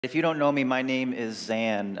If you don't know me, my name is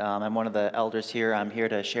Zan. I'm one of the elders here. I'm here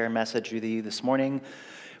to share a message with you this morning.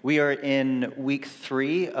 We are in week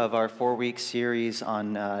 3 of our 4-week series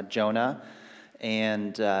on Jonah.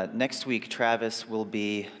 And next week, Travis will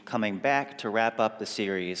be coming back to wrap up the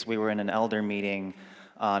series. We were in an elder meeting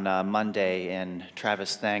on Monday, and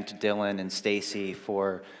Travis thanked Dylan and Stacy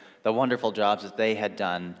for the wonderful jobs that they had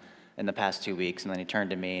done in the past 2 weeks. And then he turned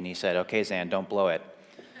to me and he said, "Okay, Zan, don't blow it."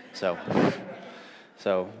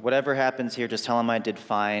 So whatever happens here, just tell him I did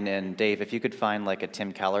fine. And Dave, if you could find like a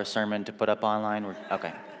Tim Keller sermon to put up online.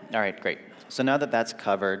 Okay. All right, great. So now that that's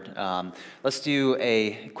covered, let's do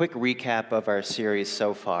a quick recap of our series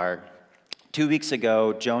so far. 2 weeks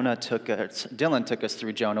ago, Dylan took us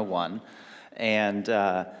through Jonah 1.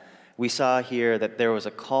 And we saw here that there was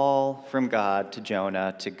a call from God to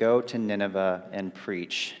Jonah to go to Nineveh and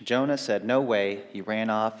preach. Jonah said, "No way." He ran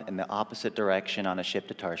off in the opposite direction on a ship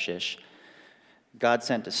to Tarshish. God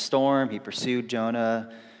sent a storm. He pursued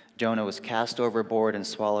Jonah. Jonah was cast overboard and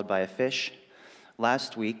swallowed by a fish.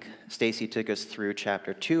 Last week, Stacy took us through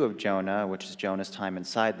chapter 2 of Jonah, which is Jonah's time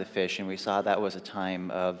inside the fish, and we saw that was a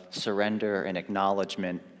time of surrender and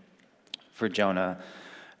acknowledgement for Jonah,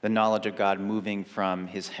 the knowledge of God moving from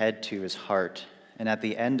his head to his heart. And at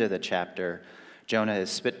the end of the chapter, Jonah is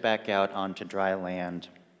spit back out onto dry land,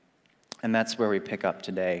 and that's where we pick up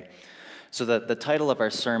today. So the title of our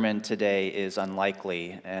sermon today is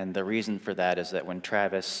Unlikely, and the reason for that is that when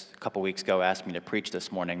Travis, a couple weeks ago, asked me to preach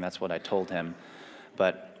this morning, that's what I told him.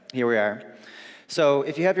 But here we are. So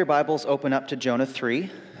if you have your Bibles, open up to Jonah 3,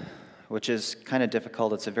 which is kind of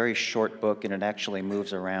difficult. It's a very short book, and it actually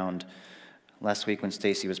moves around. Last week when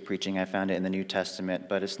Stacy was preaching, I found it in the New Testament,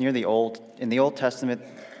 but it's in the Old Testament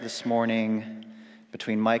this morning,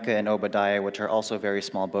 between Micah and Obadiah, which are also very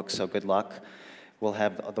small books, so good luck. We'll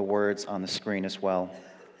have the words on the screen as well.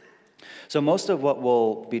 So most of what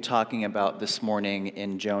we'll be talking about this morning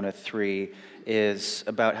in Jonah 3 is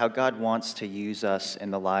about how God wants to use us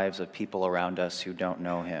in the lives of people around us who don't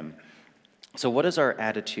know him. So what is our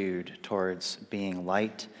attitude towards being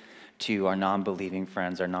light to our non-believing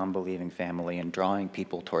friends, our non-believing family, and drawing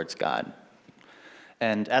people towards God?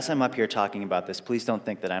 And as I'm up here talking about this, please don't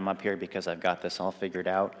think that I'm up here because I've got this all figured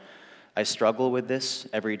out. I struggle with this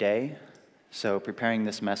every day. So preparing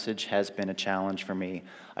this message has been a challenge for me.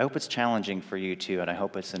 I hope it's challenging for you too, and I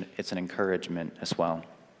hope it's an encouragement as well.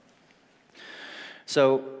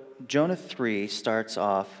 So Jonah 3 starts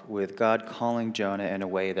off with God calling Jonah in a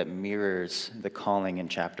way that mirrors the calling in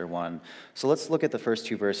chapter 1. So let's look at the first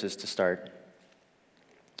 2 verses to start.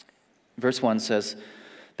 Verse 1 says,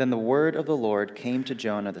 "Then the word of the Lord came to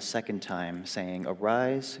Jonah the second time, saying,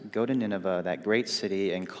 'Arise, go to Nineveh, that great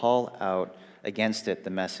city, and call out against it the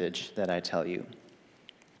message that I tell you.'"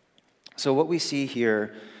 So what we see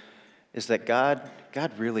here is that God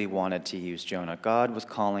really wanted to use Jonah. God was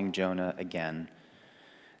calling Jonah again.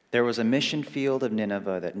 There was a mission field of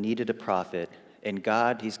Nineveh that needed a prophet, and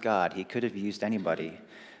God, he's God. He could have used anybody,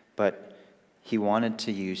 but he wanted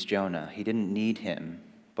to use Jonah. He didn't need him,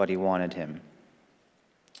 but he wanted him.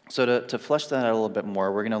 So to flesh that out a little bit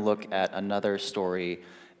more, we're going to look at another story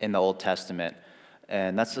in the Old Testament,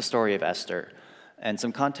 and that's the story of Esther. And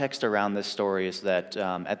some context around this story is that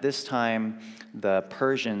at this time, the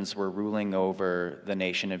Persians were ruling over the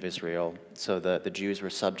nation of Israel. So the Jews were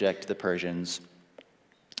subject to the Persians.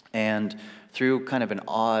 And through kind of an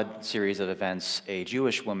odd series of events, a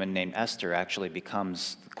Jewish woman named Esther actually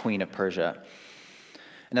becomes the queen of Persia.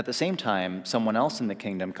 And at the same time, someone else in the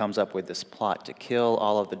kingdom comes up with this plot to kill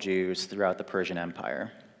all of the Jews throughout the Persian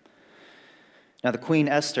Empire. Now, the Queen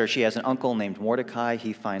Esther, she has an uncle named Mordecai.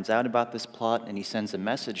 He finds out about this plot, and he sends a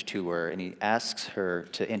message to her, and he asks her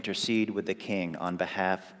to intercede with the king on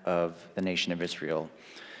behalf of the nation of Israel.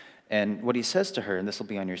 And what he says to her, and this will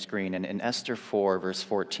be on your screen, and in Esther 4, verse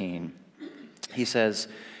 14, he says,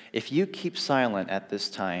 "If you keep silent at this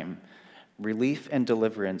time, relief and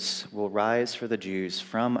deliverance will rise for the Jews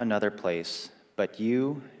from another place, but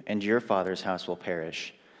you and your father's house will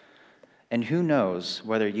perish. And who knows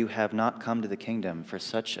whether you have not come to the kingdom for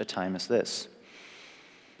such a time as this?"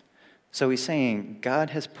 So he's saying,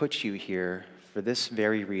 God has put you here for this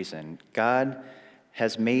very reason. God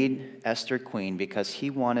has made Esther queen because he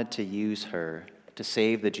wanted to use her to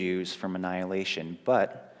save the Jews from annihilation,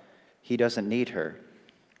 but he doesn't need her.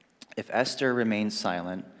 If Esther remains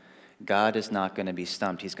silent, God is not going to be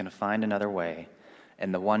stumped. He's going to find another way,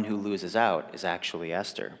 and the one who loses out is actually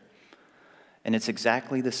Esther. And it's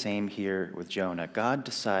exactly the same here with Jonah. God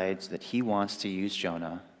decides that he wants to use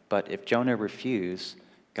Jonah, but if Jonah refuses,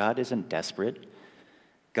 God isn't desperate.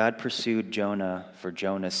 God pursued Jonah for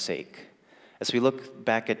Jonah's sake. As we look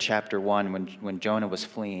back at chapter 1, when Jonah was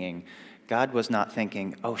fleeing, God was not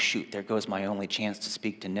thinking, oh shoot, there goes my only chance to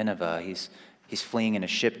speak to Nineveh. He's fleeing in a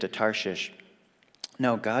ship to Tarshish.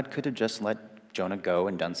 No, God could have just let Jonah go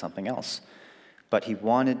and done something else. But he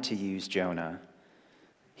wanted to use Jonah.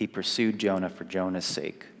 He pursued Jonah for Jonah's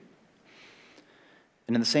sake.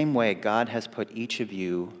 And in the same way, God has put each of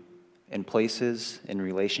you in places, in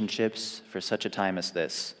relationships, for such a time as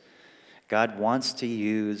this. God wants to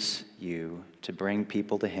use you to bring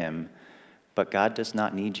people to him, but God does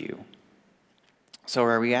not need you. So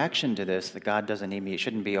our reaction to this, that God doesn't need me, it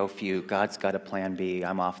shouldn't be, oh phew, God's got a plan B,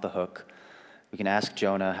 I'm off the hook. We can ask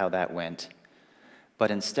Jonah how that went.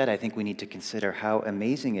 But instead, I think we need to consider how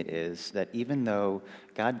amazing it is that even though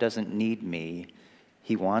God doesn't need me,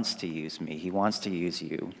 he wants to use me. He wants to use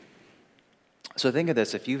you. So think of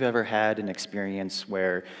this. If you've ever had an experience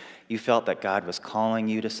where you felt that God was calling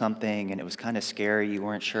you to something and it was kind of scary, you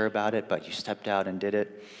weren't sure about it, but you stepped out and did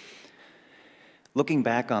it. Looking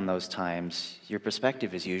back on those times, your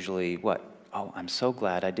perspective is usually what? Oh, I'm so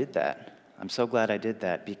glad I did that. I'm so glad I did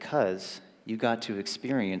that because you got to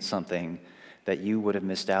experience something that you would have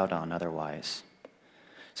missed out on otherwise.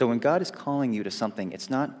 So when God is calling you to something, it's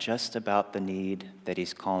not just about the need that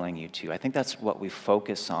he's calling you to. I think that's what we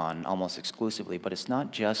focus on almost exclusively, but it's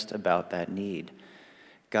not just about that need.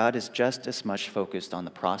 God is just as much focused on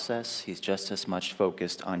the process. He's just as much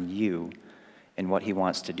focused on you and what he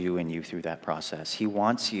wants to do in you through that process. He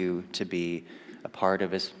wants you to be a part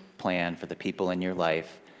of his plan for the people in your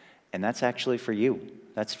life, and that's actually for you.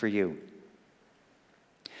 That's for you.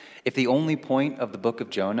 If the only point of the book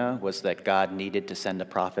of Jonah was that God needed to send a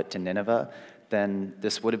prophet to Nineveh, then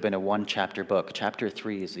this would have been a one-chapter book. Chapter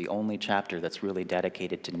 3 is the only chapter that's really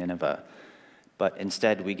dedicated to Nineveh. But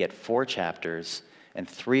instead, we get 4 chapters, and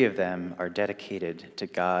 3 of them are dedicated to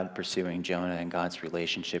God pursuing Jonah and God's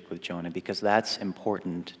relationship with Jonah, because that's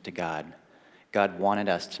important to God. God wanted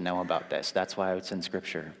us to know about this. That's why it's in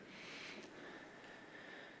Scripture.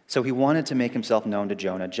 So he wanted to make himself known to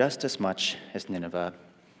Jonah just as much as Nineveh.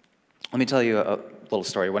 Let me tell you a little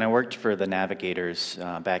story. When I worked for the Navigators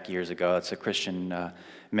back years ago, it's a Christian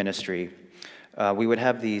ministry, we would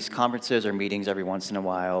have these conferences or meetings every once in a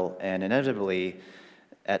while, and inevitably,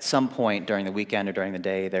 at some point during the weekend or during the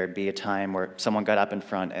day, there'd be a time where someone got up in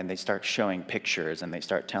front and they start showing pictures and they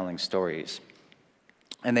start telling stories.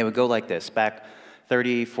 And they would go like this. Back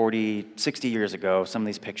 30, 40, 60 years ago, some of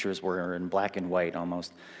these pictures were in black and white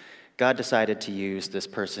almost. God decided to use this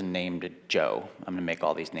person named Joe. I'm going to make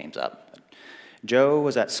all these names up. Joe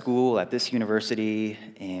was at school at this university,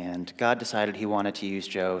 and God decided he wanted to use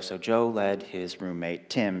Joe, so Joe led his roommate,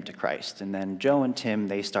 Tim, to Christ. And then Joe and Tim,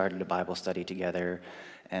 they started a Bible study together,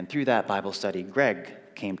 and through that Bible study, Greg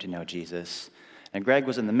came to know Jesus. And Greg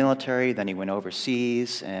was in the military, then he went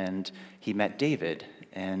overseas, and he met David,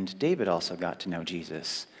 and David also got to know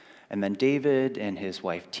Jesus. And then David and his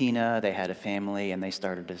wife Tina, they had a family, and they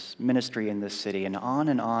started this ministry in this city, and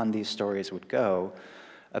on these stories would go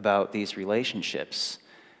about these relationships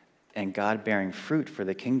and God bearing fruit for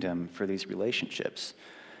the kingdom for these relationships.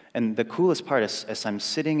 And the coolest part is, as I'm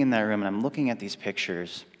sitting in that room and I'm looking at these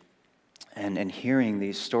pictures and hearing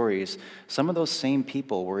these stories, some of those same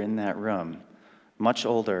people were in that room, much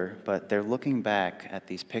older, but they're looking back at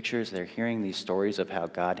these pictures, they're hearing these stories of how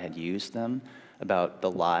God had used them, about the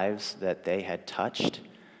lives that they had touched,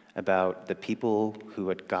 about the people who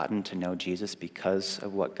had gotten to know Jesus because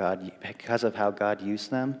of how God used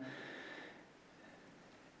them.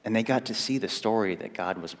 And they got to see the story that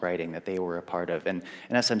God was writing, that they were a part of. And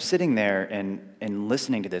as I'm sitting there and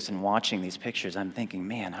listening to this and watching these pictures, I'm thinking,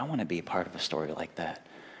 man, I want to be a part of a story like that.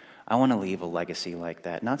 I want to leave a legacy like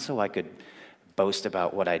that. Not so I could boast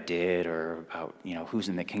about what I did or about, who's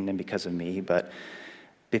in the kingdom because of me, but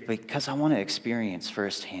because I want to experience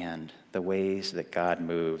firsthand the ways that God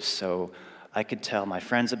moves. So I could tell my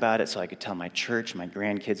friends about it, so I could tell my church, my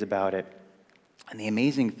grandkids about it. And the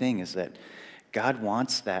amazing thing is that God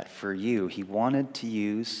wants that for you. He wanted to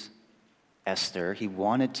use Esther. He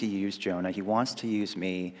wanted to use Jonah. He wants to use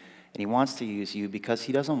me. And he wants to use you because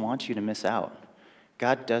he doesn't want you to miss out.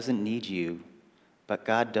 God doesn't need you, but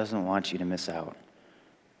God doesn't want you to miss out.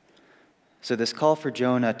 So this call for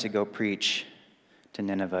Jonah to go preach to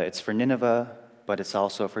Nineveh, it's for Nineveh, but it's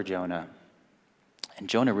also for Jonah. And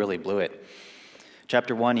Jonah really blew it.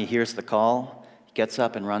 Chapter 1, he hears the call, he gets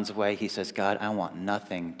up and runs away. He says, God, I want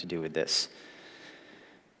nothing to do with this.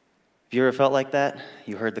 Have you ever felt like that?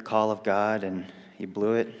 You heard the call of God and you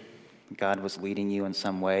blew it. God was leading you in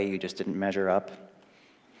some way, you just didn't measure up.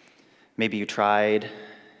 Maybe you tried,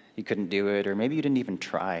 you couldn't do it, or maybe you didn't even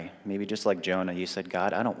try. Maybe just like Jonah, you said,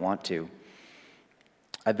 God, I don't want to.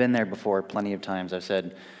 I've been there before plenty of times. I've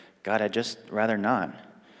said, God, I'd just rather not.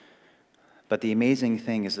 But the amazing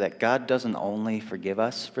thing is that God doesn't only forgive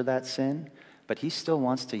us for that sin, but he still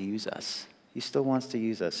wants to use us. He still wants to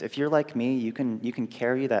use us. If you're like me, you can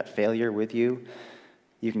carry that failure with you.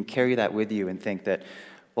 You can carry that with you and think that,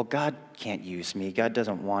 well, God can't use me. God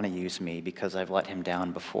doesn't want to use me because I've let him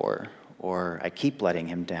down before, or I keep letting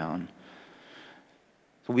him down.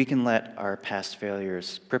 So we can let our past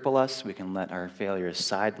failures cripple us. We can let our failures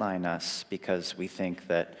sideline us because we think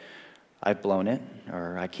that I've blown it,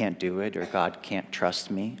 or I can't do it, or God can't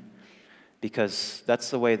trust me, because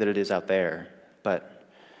that's the way that it is out there. But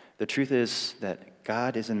the truth is that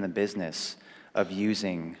God is in the business of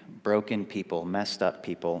using broken people, messed up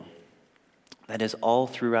people. That is all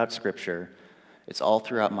throughout Scripture. It's all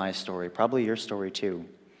throughout my story, probably your story too,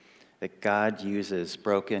 that God uses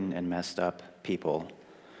broken and messed up people.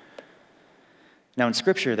 Now in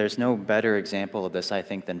Scripture, there's no better example of this, I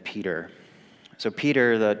think, than Peter. So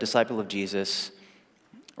Peter, the disciple of Jesus,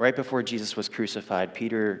 right before Jesus was crucified,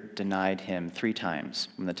 Peter denied him 3 times.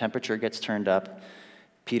 When the temperature gets turned up,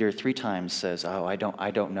 Peter 3 times says, "Oh, I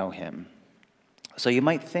don't know him." So you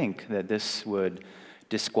might think that this would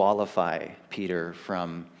disqualify Peter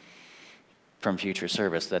from future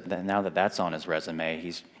service, that now that that's on his resume,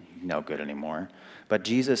 he's no good anymore. But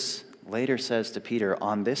Jesus later says to Peter,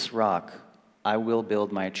 "On this rock I will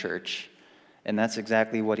build my church." And that's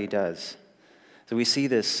exactly what he does. So we see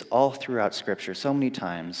this all throughout Scripture, so many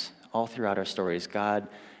times, all throughout our stories, God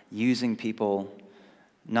using people,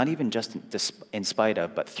 not even just in spite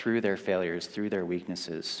of, but through their failures, through their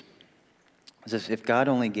weaknesses. As if God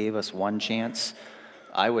only gave us one chance,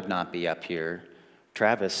 I would not be up here.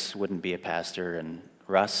 Travis wouldn't be a pastor, and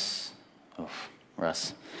Russ.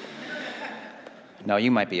 No,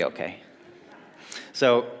 you might be okay.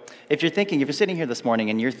 So if you're sitting here this morning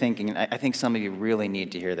and you're thinking, and I think some of you really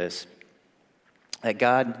need to hear this, that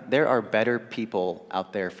God, there are better people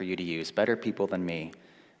out there for you to use, better people than me,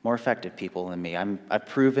 more effective people than me. I've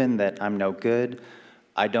proven that I'm no good,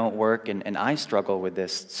 I don't work, and I struggle with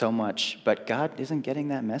this so much, but God isn't getting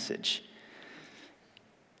that message.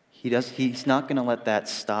 He's not going to let that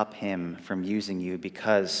stop him from using you,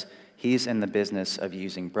 because he's in the business of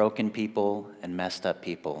using broken people and messed up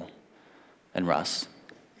people, and Russ.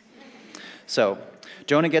 So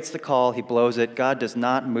Jonah gets the call, he blows it. God does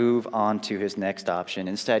not move on to his next option.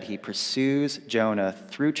 Instead, he pursues Jonah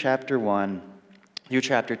through chapter 1, through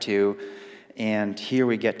chapter 2, and here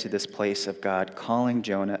we get to this place of God calling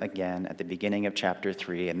Jonah again at the beginning of chapter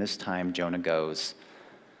 3, and this time Jonah goes,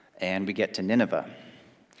 and we get to Nineveh.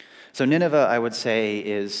 So Nineveh, I would say,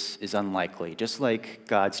 is unlikely. Just like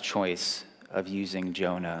God's choice of using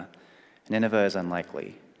Jonah, Nineveh is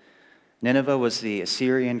unlikely. Nineveh was the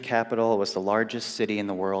Assyrian capital. It was the largest city in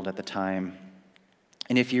the world at the time.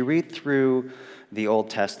 And if you read through the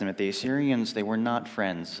Old Testament, the Assyrians, they were not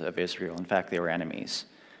friends of Israel. In fact, they were enemies.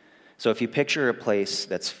 So if you picture a place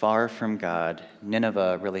that's far from God,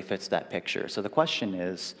 Nineveh really fits that picture. So the question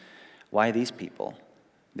is, why these people?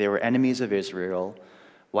 They were enemies of Israel.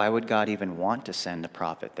 Why would God even want to send a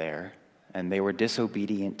prophet there? And they were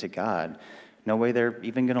disobedient to God. No way they're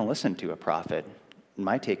even going to listen to a prophet.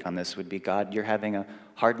 My take on this would be, God, you're having a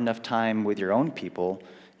hard enough time with your own people.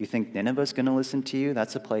 You think Nineveh's going to listen to you?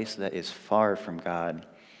 That's a place that is far from God.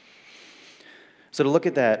 So to look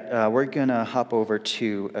at that, we're going to hop over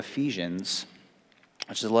to Ephesians,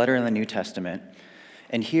 which is a letter in the New Testament.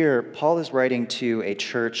 And here, Paul is writing to a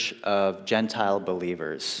church of Gentile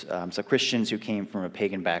believers, so Christians who came from a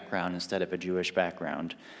pagan background instead of a Jewish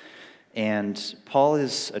background. And Paul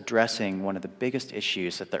is addressing one of the biggest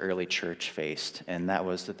issues that the early church faced, and that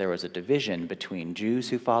was that there was a division between Jews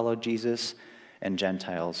who followed Jesus and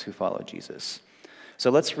Gentiles who followed Jesus. So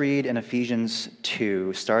let's read in Ephesians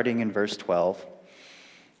 2, starting in verse 12.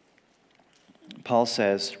 Paul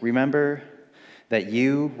says, "Remember that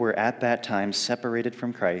you were at that time separated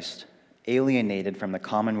from Christ, alienated from the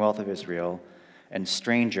commonwealth of Israel, and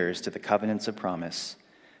strangers to the covenants of promise,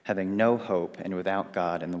 having no hope and without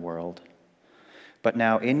God in the world. But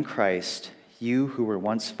now in Christ, you who were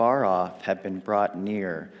once far off have been brought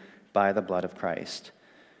near by the blood of Christ.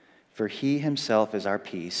 For he himself is our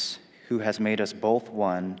peace, who has made us both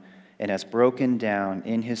one and has broken down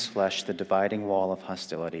in his flesh the dividing wall of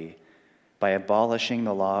hostility by abolishing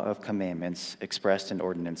the law of commandments expressed in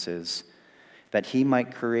ordinances, that he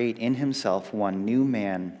might create in himself one new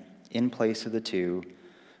man in place of the two,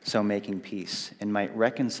 so making peace, and might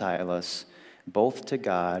reconcile us both to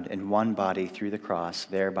God in one body through the cross,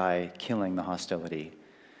 thereby killing the hostility.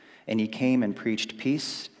 And he came and preached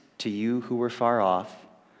peace to you who were far off,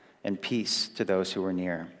 and peace to those who were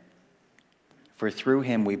near. For through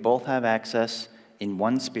him we both have access in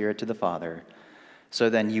one Spirit to the Father. So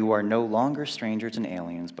then you are no longer strangers and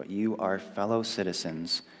aliens, but you are fellow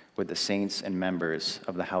citizens with the saints and members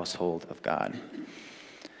of the household of God.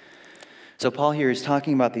 So Paul here is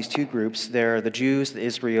talking about these two groups. They're the Jews, the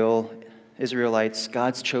Israelites,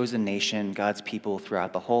 God's chosen nation, God's people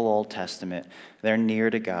throughout the whole Old Testament. They're near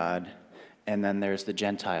to God. And then there's the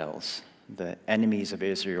Gentiles, the enemies of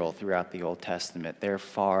Israel throughout the Old Testament. They're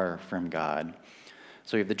far from God.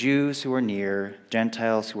 So you have the Jews who are near,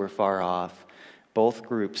 Gentiles who are far off, both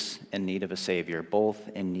groups in need of a Savior, both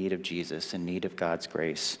in need of Jesus, in need of God's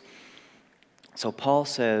grace. So Paul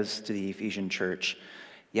says to the Ephesian church,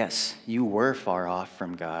 yes, you were far off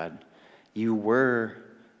from God. You were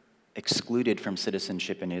excluded from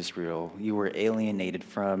citizenship in Israel. You were alienated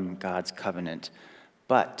from God's covenant.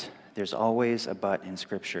 But there's always a but in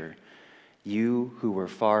Scripture. You who were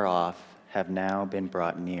far off have now been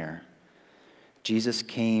brought near. Jesus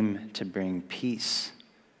came to bring peace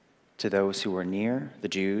to those who were near, the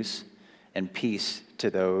Jews, and peace to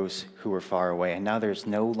those who were far away. And now there's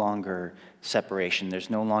no longer separation. There's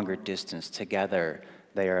no longer distance. Together,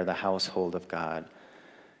 they are the household of God.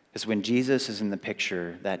 Because when Jesus is in the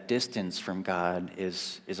picture, that distance from God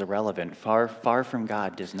is irrelevant. Far from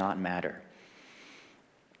God does not matter.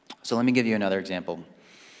 So let me give you another example.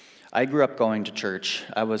 I grew up going to church.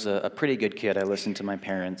 I was a pretty good kid. I listened to my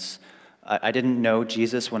parents. I didn't know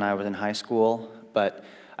Jesus when I was in high school, but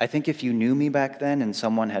I think if you knew me back then and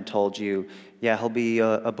someone had told you, yeah, he'll be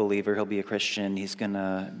a believer, he'll be a Christian, he's going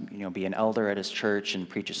to be an elder at his church and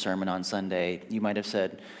preach a sermon on Sunday, you might have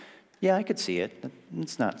said, yeah, I could see it.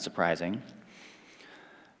 It's not surprising.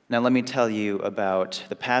 Now let me tell you about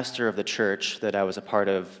the pastor of the church that I was a part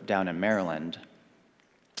of down in Maryland.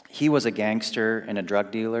 He was a gangster and a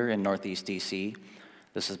drug dealer in Northeast D.C.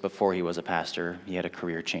 This is before he was a pastor. He had a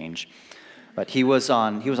career change. But he was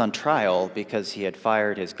on trial because he had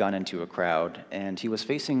fired his gun into a crowd, and he was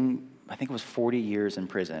facing, I think it was 40 years in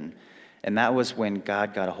prison. And that was when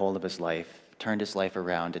God got a hold of his life, turned his life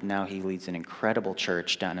around, and now he leads an incredible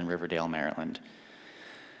church down in Riverdale, Maryland.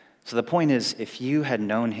 So the point is, if you had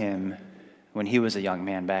known him when he was a young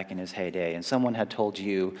man back in his heyday, and someone had told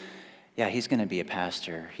you, yeah, he's going to be a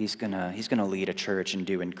pastor, he's going to lead a church and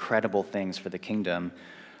do incredible things for the kingdom,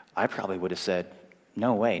 I probably would have said,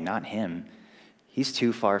 no way, not him. He's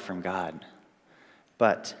too far from God.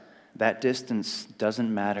 But that distance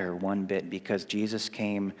doesn't matter one bit, because Jesus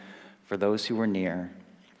came for those who were near,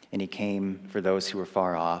 and he came for those who were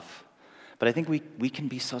far off. But I think we can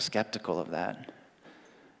be so skeptical of that.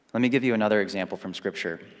 Let me give you another example from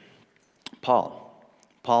Scripture. Paul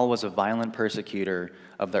was a violent persecutor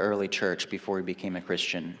of the early church before he became a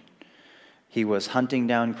Christian. He was hunting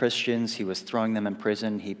down Christians. He was throwing them in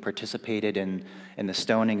prison. He participated in the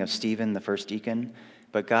stoning of Stephen, the first deacon.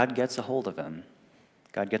 But God gets a hold of him.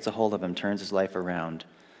 God gets a hold of him, turns his life around.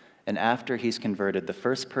 And after he's converted, the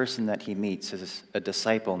first person that he meets is a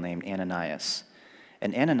disciple named Ananias.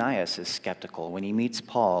 And Ananias is skeptical. When he meets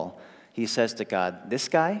Paul, he says to God, this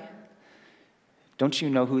guy? Don't you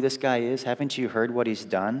know who this guy is? Haven't you heard what he's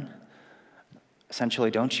done?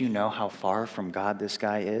 Essentially, don't you know how far from God this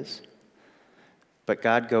guy is? But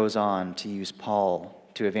God goes on to use Paul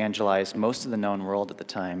to evangelize most of the known world at the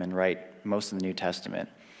time and write most of the New Testament.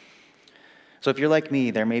 So if you're like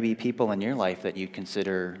me, there may be people in your life that you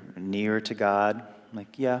consider near to God.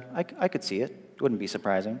 Like, yeah, I could see it. It wouldn't be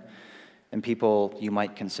surprising. And people you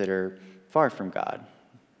might consider far from God.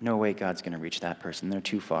 No way God's going to reach that person. They're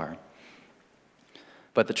too far.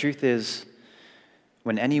 But the truth is,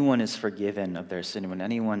 when anyone is forgiven of their sin, when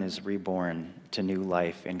anyone is reborn to new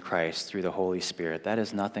life in Christ through the Holy Spirit, that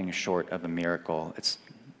is nothing short of a miracle. It's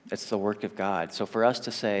the work of God. So for us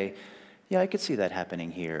to say, yeah, I could see that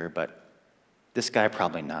happening here, but this guy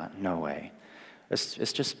probably not. No way. It's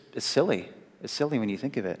silly. It's silly when you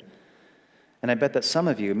think of it. And I bet that some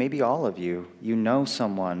of you, maybe all of you, you know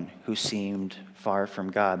someone who seemed far from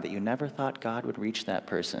God, that you never thought God would reach that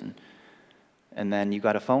person. And then you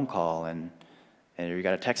got a phone call and you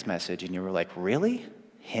got a text message, and you were like, really?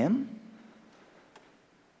 Him?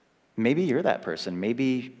 Maybe you're that person.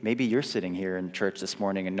 Maybe you're sitting here in church this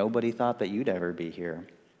morning and nobody thought that you'd ever be here.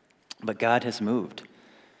 But God has moved.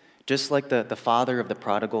 Just like the father of the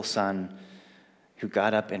prodigal son who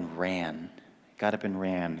got up and ran.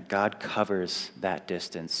 God covers that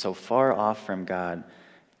distance. So far off from God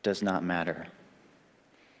does not matter.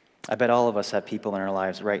 I bet all of us have people in our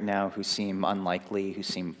lives right now who seem unlikely, who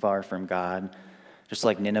seem far from God. Just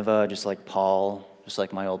like Nineveh, just like Paul, just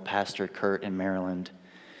like my old pastor Kurt in Maryland.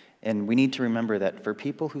 And we need to remember that for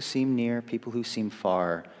people who seem near, people who seem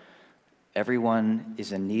far, everyone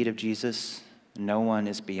is in need of Jesus, No one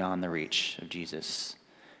is beyond the reach of Jesus.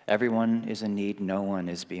 Everyone is in need. No one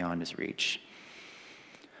is beyond his reach.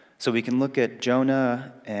 So we can look at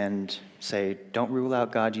Jonah and say, don't rule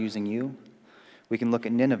out God using you. We can look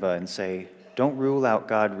at Nineveh and say, don't rule out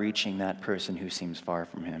God reaching that person who seems far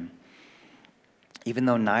from him. Even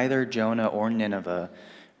though neither Jonah or Nineveh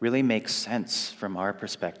really makes sense from our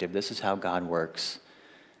perspective, this is how God works.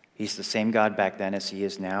 He's the same God back then as he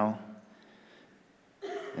is now.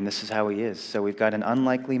 And this is how he is. So we've got an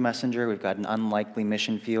unlikely messenger, we've got an unlikely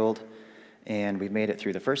mission field, and we've made it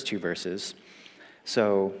through the first two verses.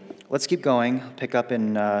 So let's keep going. Pick up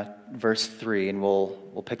in verse 3, and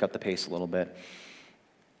we'll pick up the pace a little bit.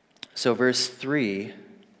 So verse 3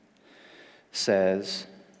 says,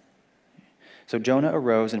 So Jonah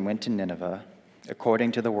arose and went to Nineveh,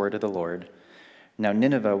 according to the word of the Lord. Now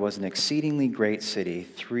Nineveh was an exceedingly great city,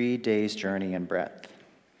 3 days' journey in breadth.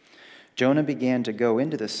 Jonah began to go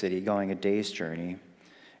into the city, going a day's journey,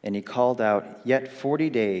 and he called out, Yet 40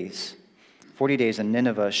 days, and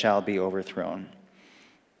Nineveh shall be overthrown.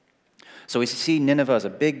 So we see Nineveh as a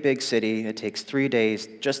big, big city. It takes 3 days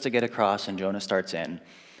just to get across, and Jonah starts in.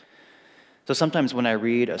 So sometimes when I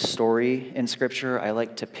read a story in Scripture, I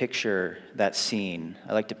like to picture that scene.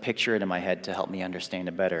 I like to picture it in my head to help me understand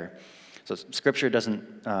it better. So Scripture doesn't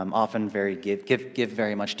often give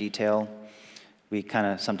very much detail. We kind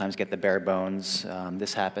of sometimes get the bare bones.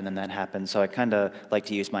 This happened and that happened. So I kind of like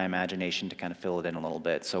to use my imagination to kind of fill it in a little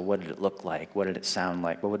bit. So what did it look like? What did it sound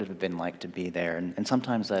like? What would it have been like to be there? And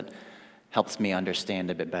sometimes that helps me understand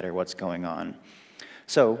a bit better what's going on.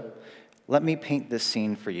 So let me paint this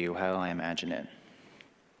scene for you how I imagine it.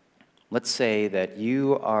 Let's say that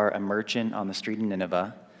you are a merchant on the street in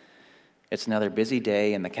Nineveh. It's another busy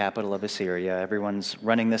day in the capital of Assyria. Everyone's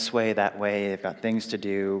running this way, that way. They've got things to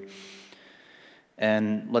do.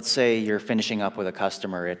 And let's say you're finishing up with a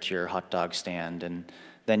customer at your hot dog stand, and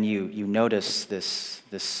then you notice this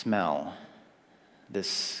smell,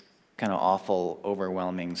 this kind of awful,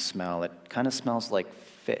 overwhelming smell. It kind of smells like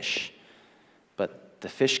fish, but the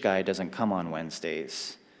fish guy doesn't come on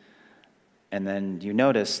Wednesdays. And then you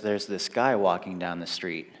notice there's this guy walking down the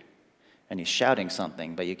street, and he's shouting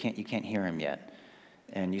something, but you can't hear him yet.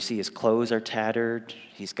 And you see his clothes are tattered.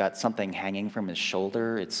 He's got something hanging from his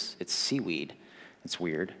shoulder. It's seaweed. It's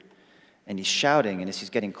weird. And he's shouting, and as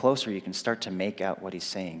he's getting closer, you can start to make out what he's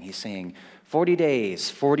saying. He's saying, 40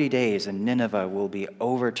 days, and Nineveh will be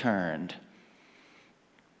overturned.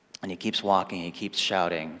 And he keeps walking, he keeps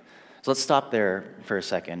shouting. So let's stop there for a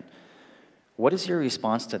second. What is your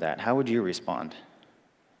response to that? How would you respond?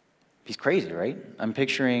 He's crazy, right? I'm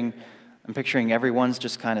picturing everyone's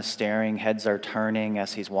just kind of staring, heads are turning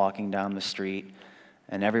as he's walking down the street,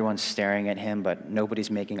 and everyone's staring at him, but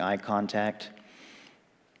nobody's making eye contact.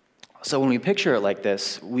 So when we picture it like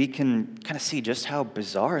this, we can kind of see just how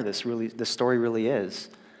bizarre this story really is.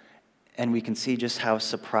 And we can see just how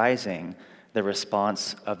surprising the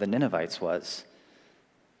response of the Ninevites was.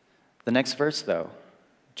 The next verse, though,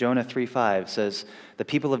 Jonah 3:5 says, The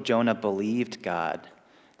people of Jonah believed God.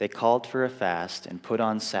 They called for a fast and put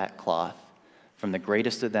on sackcloth, from the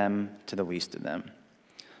greatest of them to the least of them.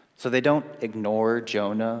 So they don't ignore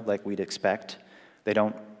Jonah like we'd expect. They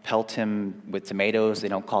don't pelt him with tomatoes. They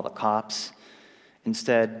don't call the cops.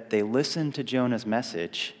 Instead, they listen to Jonah's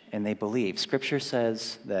message and they believe. Scripture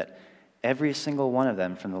says that every single one of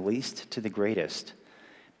them, from the least to the greatest,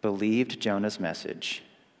 believed Jonah's message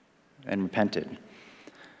and repented.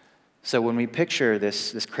 So when we picture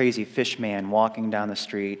this crazy fish man walking down the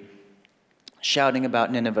street, shouting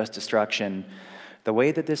about Nineveh's destruction, the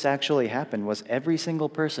way that this actually happened was every single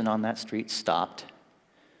person on that street stopped,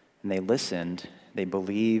 and they listened, they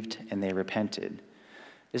believed, and they repented.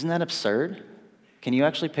 Isn't that absurd? Can you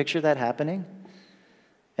actually picture that happening?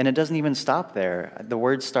 And it doesn't even stop there. The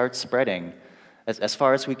word starts spreading. As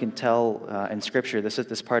far as we can tell in Scripture,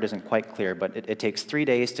 this part isn't quite clear, but it takes 3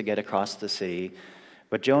 days to get across the city.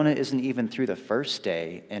 But Jonah isn't even through the first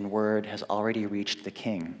day, and word has already reached the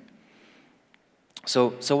king. So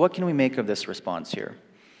what can we make of this response here?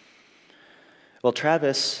 Well,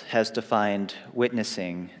 Travis has defined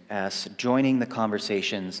witnessing as joining the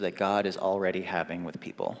conversations that God is already having with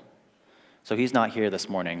people. So he's not here this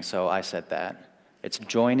morning, so I said that. It's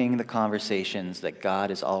joining the conversations that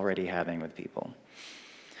God is already having with people.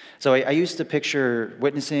 So I used to picture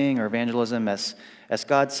witnessing or evangelism as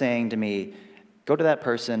God saying to me, go to that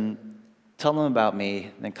person, tell them about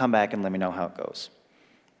me, then come back and let me know how it goes.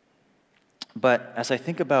 But as I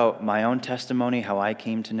think about my own testimony, how I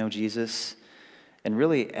came to know Jesus, and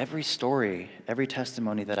really every story, every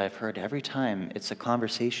testimony that I've heard, every time it's a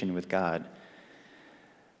conversation with God.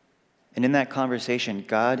 And in that conversation,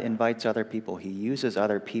 God invites other people. He uses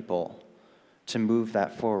other people to move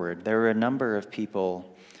that forward. There were a number of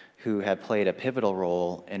people who had played a pivotal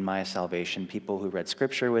role in my salvation, people who read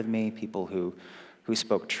scripture with me, people who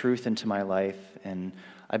spoke truth into my life, and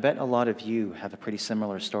I bet a lot of you have a pretty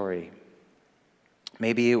similar story.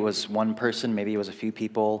 Maybe it was one person, maybe it was a few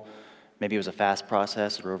people, maybe it was a fast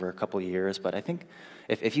process or over a couple of years, but I think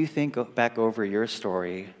if you think back over your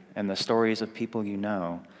story and the stories of people you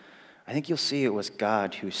know, I think you'll see it was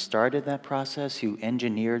God who started that process, who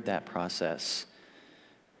engineered that process.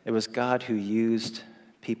 It was God who used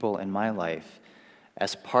people in my life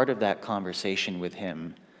as part of that conversation with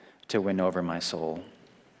him to win over my soul.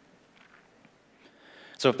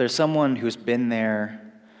 So if there's someone who's been there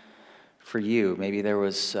for you, maybe there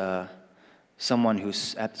was someone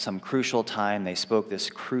who's at some crucial time, they spoke this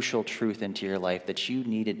crucial truth into your life that you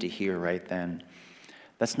needed to hear right then.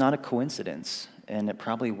 That's not a coincidence, and it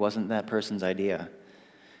probably wasn't that person's idea.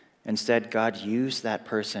 Instead, God used that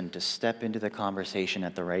person to step into the conversation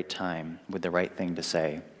at the right time with the right thing to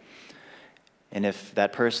say. And if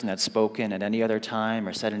that person had spoken at any other time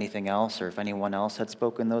or said anything else, or if anyone else had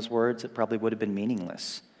spoken those words, it probably would have been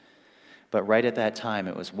meaningless. But right at that time,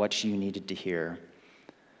 it was what you needed to hear.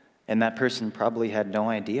 And that person probably had no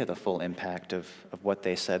idea the full impact of what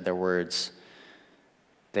they said, their words.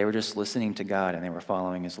 They were just listening to God and they were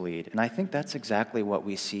following his lead. And I think that's exactly what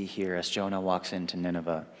we see here as Jonah walks into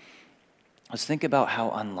Nineveh. Let's think about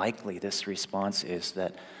how unlikely this response is,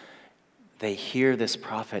 that they hear this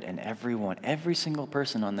prophet and every single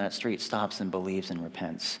person on that street stops and believes and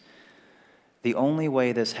repents. The only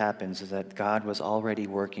way this happens is that God was already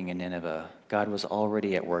working in Nineveh. God was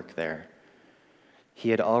already at work there. He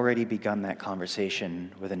had already begun that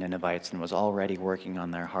conversation with the Ninevites and was already working on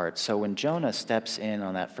their hearts. So when Jonah steps in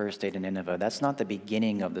on that first day to Nineveh, that's not the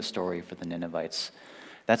beginning of the story for the Ninevites.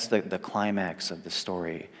 That's the climax of the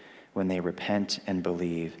story, when they repent and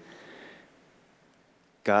believe.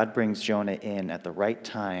 God brings Jonah in at the right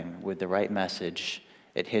time with the right message.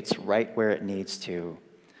 It hits right where it needs to,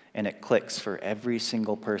 and it clicks for every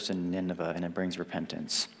single person in Nineveh, and it brings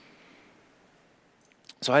repentance.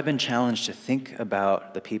 So I've been challenged to think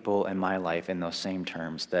about the people in my life in those same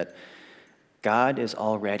terms, that God is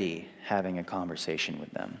already having a conversation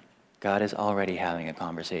with them. God is already having a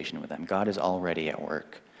conversation with them. God is already at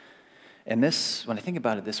work. And this, when I think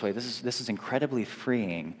about it this way, this is incredibly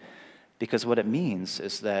freeing, because what it means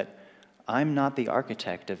is that I'm not the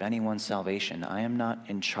architect of anyone's salvation. I am not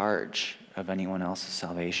in charge of anyone else's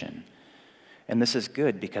salvation. And this is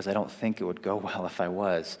good, because I don't think it would go well if I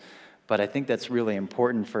was. But I think that's really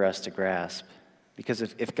important for us to grasp. Because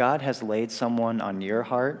if God has laid someone on your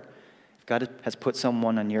heart, if God has put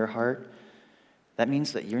someone on your heart, that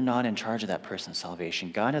means that you're not in charge of that person's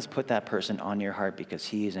salvation. God has put that person on your heart because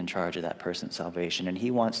he is in charge of that person's salvation. And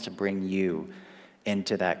he wants to bring you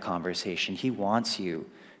into that conversation. He wants you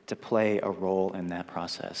to play a role in that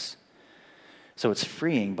process. So it's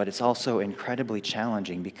freeing, but it's also incredibly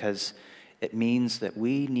challenging, because it means that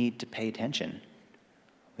we need to pay attention.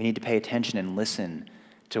 We need to pay attention and listen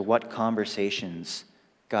to what conversations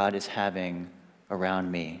God is having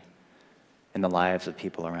around me, in the lives of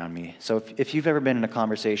people around me. So if you've ever been in a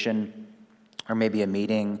conversation or maybe a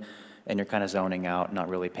meeting and you're kind of zoning out, not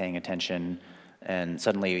really paying attention, and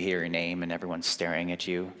suddenly you hear your name and everyone's staring at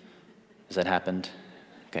you. Has that happened?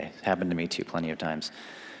 Okay, it's happened to me too, plenty of times.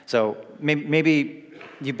 So maybe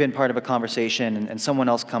you've been part of a conversation and someone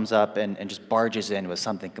else comes up and just barges in with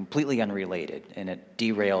something completely unrelated, and it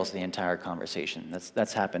derails the entire conversation.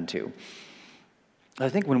 That's happened too. I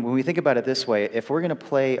think when we think about it this way, if we're going to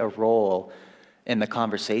play a role in the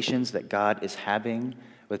conversations that God is having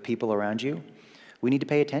with people around you, we need to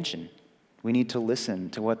pay attention. We need to listen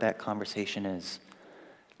to what that conversation is.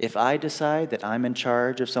 If I decide that I'm in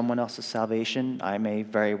charge of someone else's salvation, I may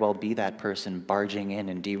very well be that person barging in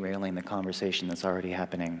and derailing the conversation that's already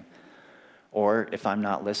happening. Or if I'm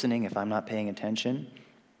not listening, if I'm not paying attention,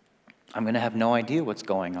 I'm going to have no idea what's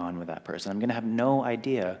going on with that person. I'm going to have no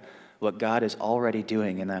idea what God is already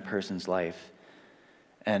doing in that person's life.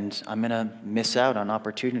 And I'm going to miss out on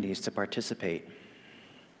opportunities to participate.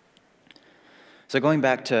 So going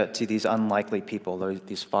back to these unlikely people,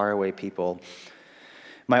 these faraway people,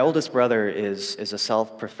 my oldest brother is a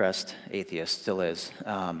self-professed atheist, still is.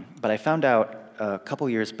 But I found out a couple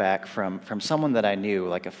years back from someone that I knew,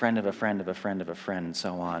 like a friend of a friend of a friend of a friend and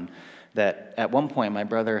so on, that at one point my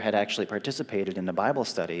brother had actually participated in a Bible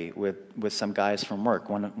study with some guys from work.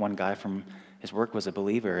 One guy from his work was a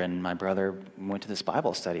believer, and my brother went to this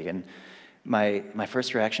Bible study. And my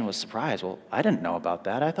first reaction was surprise. Well, I didn't know about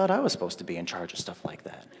that. I thought I was supposed to be in charge of stuff like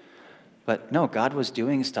that. But no, God was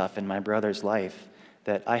doing stuff in my brother's life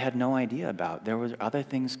that I had no idea about. There were other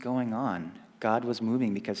things going on. God was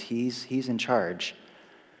moving because he's in charge.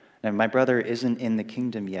 And my brother isn't in the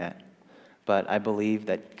kingdom yet, but I believe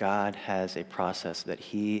that God has a process that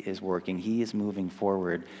he is working. He is moving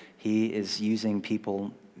forward. He is using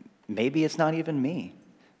people. Maybe it's not even me.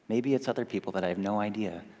 Maybe it's other people that I have no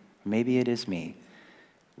idea. Maybe it is me.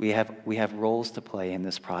 We have roles to play in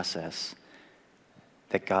this process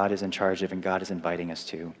that God is in charge of and God is inviting us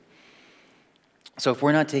to. So if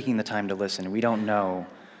we're not taking the time to listen, we don't know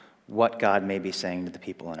what God may be saying to the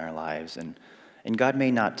people in our lives. And God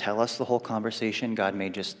may not tell us the whole conversation. God may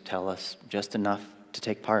just tell us just enough to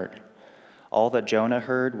take part. All that Jonah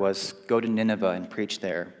heard was go to Nineveh and preach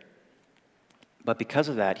there. But because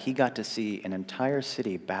of that, he got to see an entire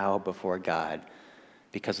city bow before God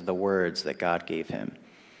because of the words that God gave him.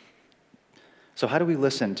 So how do we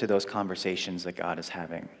listen to those conversations that God is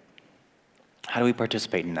having? How do we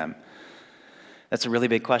participate in them? That's a really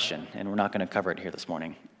big question, and we're not going to cover it here this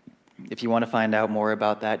morning. If you want to find out more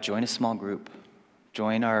about that, join a small group.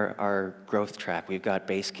 Join our growth track. We've got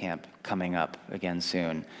Base Camp coming up again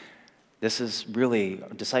soon. This is really,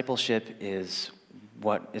 discipleship is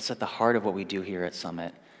it's at the heart of what we do here at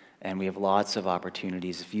Summit, and we have lots of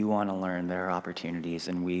opportunities. If you want to learn, there are opportunities,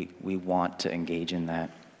 and we want to engage in that.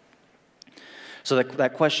 So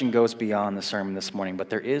that question goes beyond the sermon this morning, but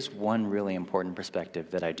there is one really important perspective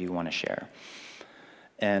that I do want to share.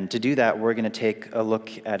 And to do that, we're going to take a look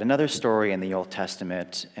at another story in the Old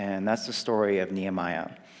Testament, and that's the story of Nehemiah.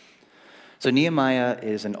 So Nehemiah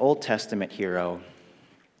is an Old Testament hero.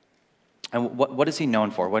 And what is he known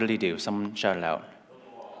for? What did he do? Someone shout it out.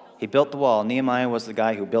 He built the wall. Nehemiah was the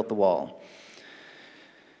guy who built the wall.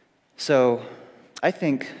 So I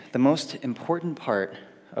think the most important part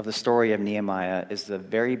of the story of Nehemiah is the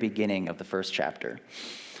very beginning of the first chapter.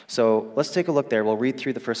 So let's take a look there. We'll read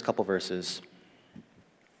through the first couple verses.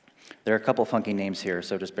 There are a couple funky names here,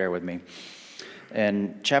 so just bear with me.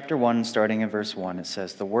 In chapter 1, starting in verse 1, it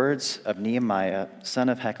says, "The words of Nehemiah, son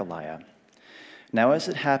of Hakaliah. Now as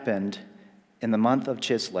it happened in the month of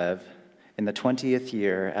Chislev, in the 20th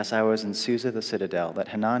year, as I was in Susa the citadel, that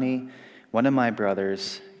Hanani, one of my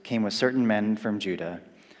brothers, came with certain men from Judah.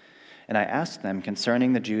 And I asked them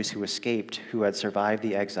concerning the Jews who escaped, who had survived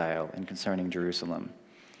the exile, and concerning Jerusalem.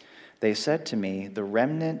 They said to me, the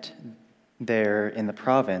remnant there in the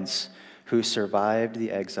province who survived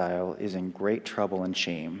the exile is in great trouble and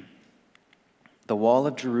shame. The wall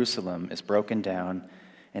of Jerusalem is broken down,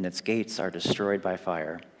 and its gates are destroyed by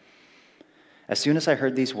fire. As soon as I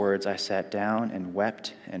heard these words, I sat down and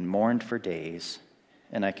wept and mourned for days,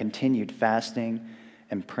 and I continued fasting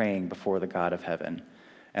and praying before the God of heaven."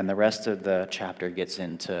 And the rest of the chapter gets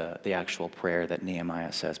into the actual prayer that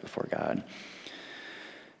Nehemiah says before God.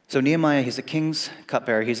 So Nehemiah, he's the king's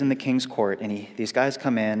cupbearer. He's in the king's court, and these guys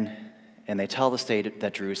come in, and they tell the state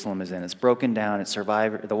that Jerusalem is in. It's broken down.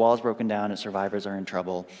 The wall's broken down, and survivors are in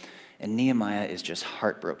trouble. And Nehemiah is just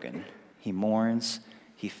heartbroken. He mourns,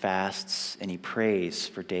 he fasts, and he prays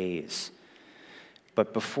for days.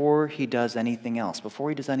 But before he does anything else,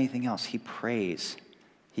 he prays.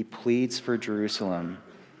 He pleads for Jerusalem.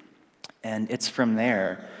 And it's from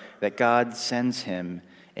there that God sends him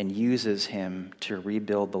and uses him to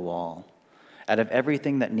rebuild the wall. Out of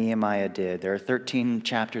everything that Nehemiah did, there are 13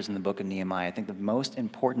 chapters in the book of Nehemiah. I think the most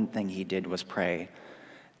important thing he did was pray,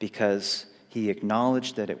 because he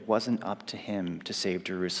acknowledged that it wasn't up to him to save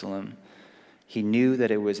Jerusalem. He knew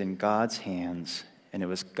that it was in God's hands, and it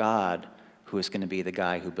was God who was going to be the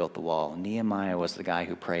guy who built the wall. Nehemiah was the guy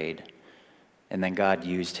who prayed, and then God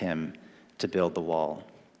used him to build the wall.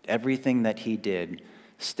 Everything that he did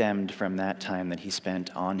stemmed from that time that he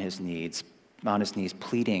spent on his knees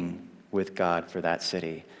pleading with God for that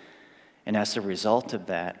city. And as a result of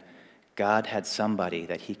that, God had somebody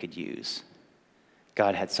that he could use.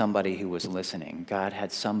 God had somebody who was listening. God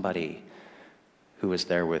had somebody who was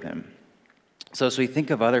there with him. So as we think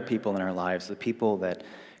of other people in our lives, the people that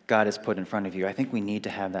God has put in front of you, I think we need to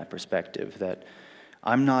have that perspective that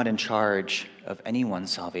I'm not in charge of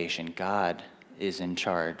anyone's salvation. God is in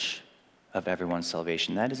charge of everyone's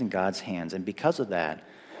salvation. That is in God's hands. And because of that,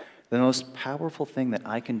 the most powerful thing that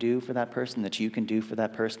I can do for that person, that you can do for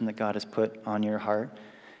that person that God has put on your heart,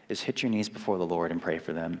 is hit your knees before the Lord and pray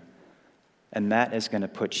for them. And that is going to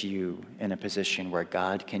put you in a position where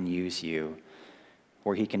God can use you,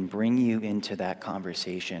 where he can bring you into that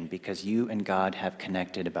conversation because you and God have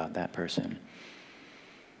connected about that person.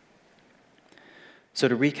 So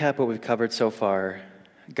to recap what we've covered so far,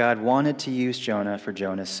 God wanted to use Jonah for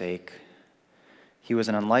Jonah's sake. He was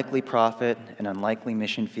an unlikely prophet, an unlikely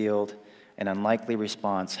mission field, an unlikely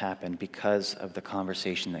response happened because of the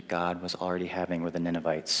conversation that God was already having with the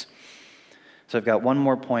Ninevites. So I've got one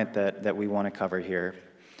more point that we want to cover here,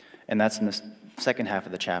 and that's in the second half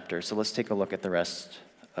of the chapter. So let's take a look at the rest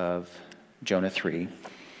of Jonah 3.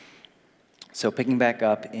 So picking back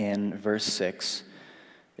up in verse 6,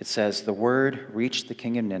 it says, "The word reached the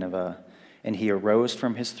king of Nineveh, and he arose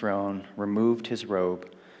from his throne, removed his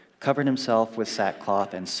robe, covered himself with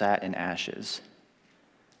sackcloth, and sat in ashes.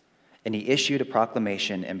 And he issued a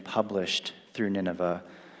proclamation and published through Nineveh,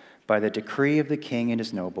 by the decree of the king and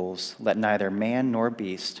his nobles, let neither man nor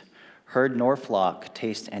beast, herd nor flock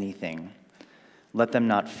taste anything. Let them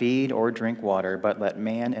not feed or drink water, but let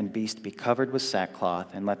man and beast be covered with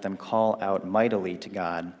sackcloth, and let them call out mightily to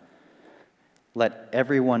God. Let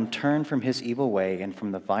everyone turn from his evil way and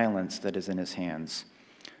from the violence that is in his hands.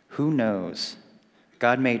 Who knows?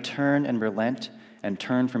 God may turn and relent and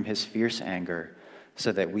turn from his fierce anger,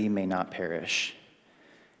 so that we may not perish."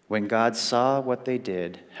 When God saw what they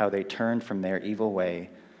did, how they turned from their evil way,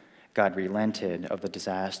 God relented of the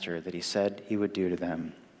disaster that he said he would do to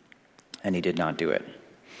them, and he did not do it.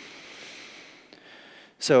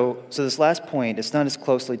 So this last point, it's not as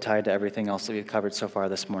closely tied to everything else that we've covered so far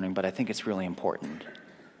this morning, but I think it's really important.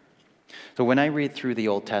 So when I read through the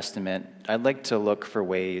Old Testament, I'd like to look for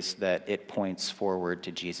ways that it points forward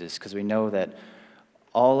to Jesus, because we know that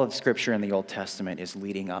all of Scripture in the Old Testament is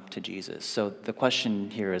leading up to Jesus. So the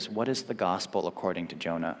question here is, what is the gospel according to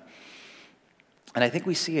Jonah? And I think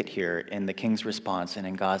we see it here in the king's response and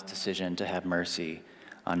in God's decision to have mercy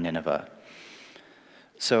on Nineveh.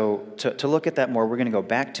 So to look at that more, we're going to go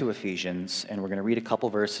back to Ephesians, and we're going to read a couple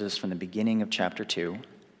verses from the beginning of chapter 2.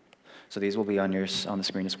 So these will be on the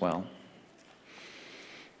screen as well.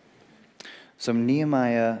 So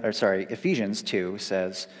Ephesians 2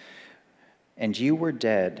 says, "And you were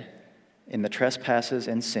dead in the trespasses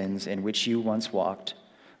and sins in which you once walked,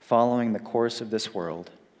 following the course of this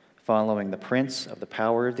world, following the prince of the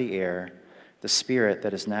power of the air, the spirit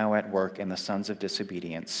that is now at work in the sons of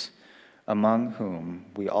disobedience, among whom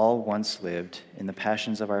we all once lived in the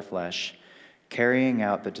passions of our flesh, carrying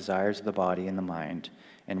out the desires of the body and the mind,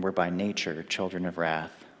 and were by nature children of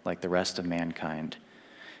wrath, like the rest of mankind.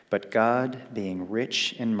 But God, being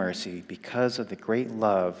rich in mercy, because of the great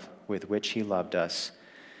love with which he loved us,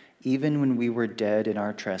 even when we were dead in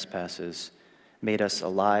our trespasses, made us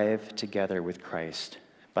alive together with Christ.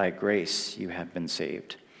 By grace you have been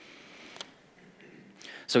saved."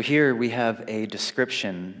 So here we have a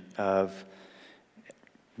description of,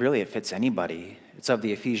 really it fits anybody. It's of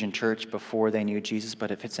the Ephesian church before they knew Jesus,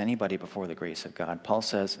 but it fits anybody before the grace of God. Paul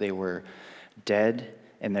says they were dead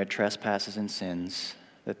in their trespasses and sins,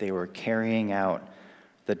 that they were carrying out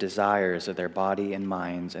the desires of their body and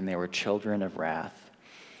minds, and they were children of wrath.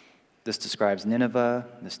 This describes Nineveh,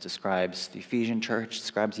 this describes the Ephesian church,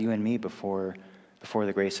 describes you and me before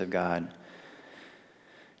the grace of God.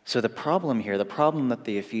 So the problem that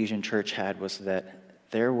the Ephesian church had was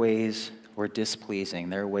that their ways were displeasing,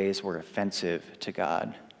 their ways were offensive to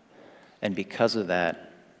God. And because of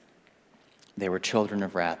that, they were children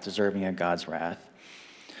of wrath, deserving of God's wrath.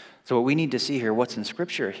 So what we need to see here, what's in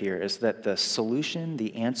Scripture here, is that the solution,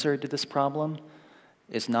 the answer to this problem,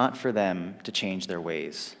 is not for them to change their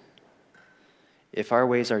ways. If our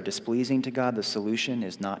ways are displeasing to God, the solution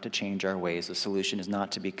is not to change our ways. The solution is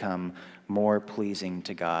not to become more pleasing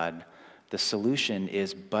to God. The solution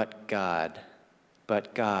is but God,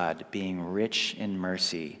 being rich in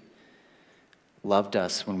mercy, loved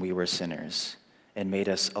us when we were sinners and made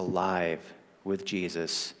us alive with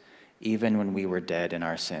Jesus, even when we were dead in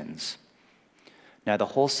our sins. Now, the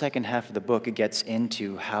whole second half of the book, it gets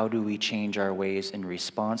into how do we change our ways in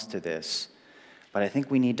response to this. But I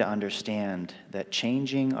think we need to understand that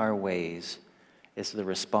changing our ways is the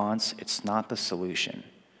response. It's not the solution.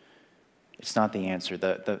 It's not the answer.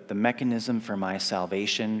 The mechanism for my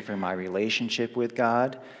salvation, for my relationship with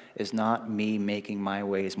God, is not me making my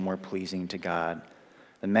ways more pleasing to God.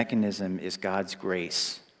 The mechanism is God's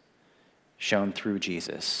grace shown through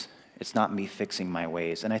Jesus. It's not me fixing my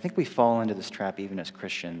ways. And I think we fall into this trap even as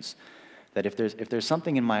Christians, that if there's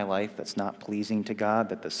something in my life that's not pleasing to God,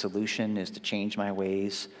 that the solution is to change my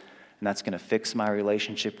ways, and that's going to fix my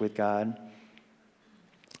relationship with God.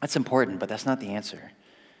 That's important, but that's not the answer.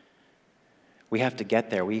 We have to get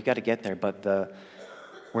there. We've got to get there, but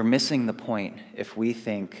we're missing the point if we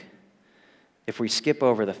skip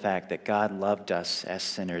over the fact that God loved us as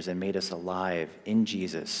sinners and made us alive in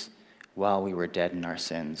Jesus while we were dead in our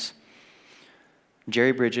sins.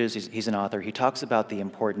 Jerry Bridges, he's an author, he talks about the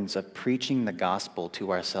importance of preaching the gospel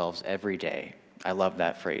to ourselves every day. I love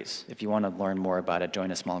that phrase. If you want to learn more about it,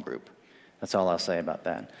 join a small group. That's all I'll say about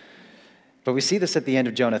that. But we see this at the end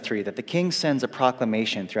of Jonah 3, that the king sends a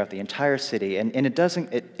proclamation throughout the entire city, and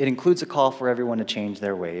it includes a call for everyone to change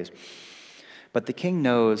their ways. But the king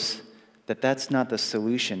knows that that's not the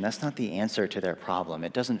solution, that's not the answer to their problem.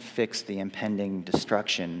 It doesn't fix the impending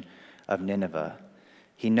destruction of Nineveh.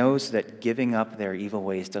 He knows that giving up their evil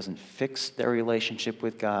ways doesn't fix their relationship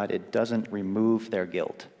with God, it doesn't remove their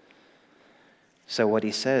guilt. So what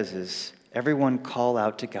he says is, everyone call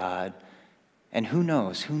out to God, and who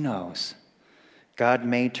knows? God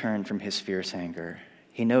may turn from his fierce anger.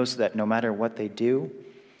 He knows that no matter what they do,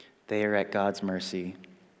 they are at God's mercy.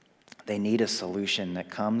 They need a solution that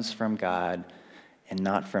comes from God and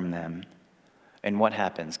not from them. And what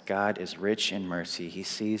happens? God is rich in mercy. He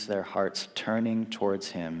sees their hearts turning towards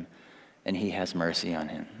him, and he has mercy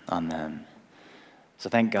on them. So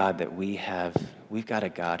thank God that we've got a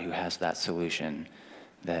God who has that solution,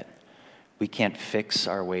 that we can't fix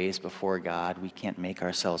our ways before God. We can't make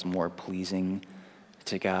ourselves more pleasing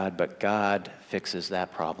to God, but God fixes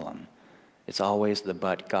that problem. It's always the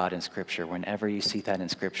but God in Scripture. Whenever you see that in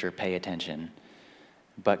Scripture, pay attention.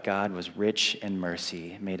 But God was rich in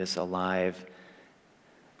mercy, made us alive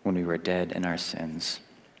when we were dead in our sins.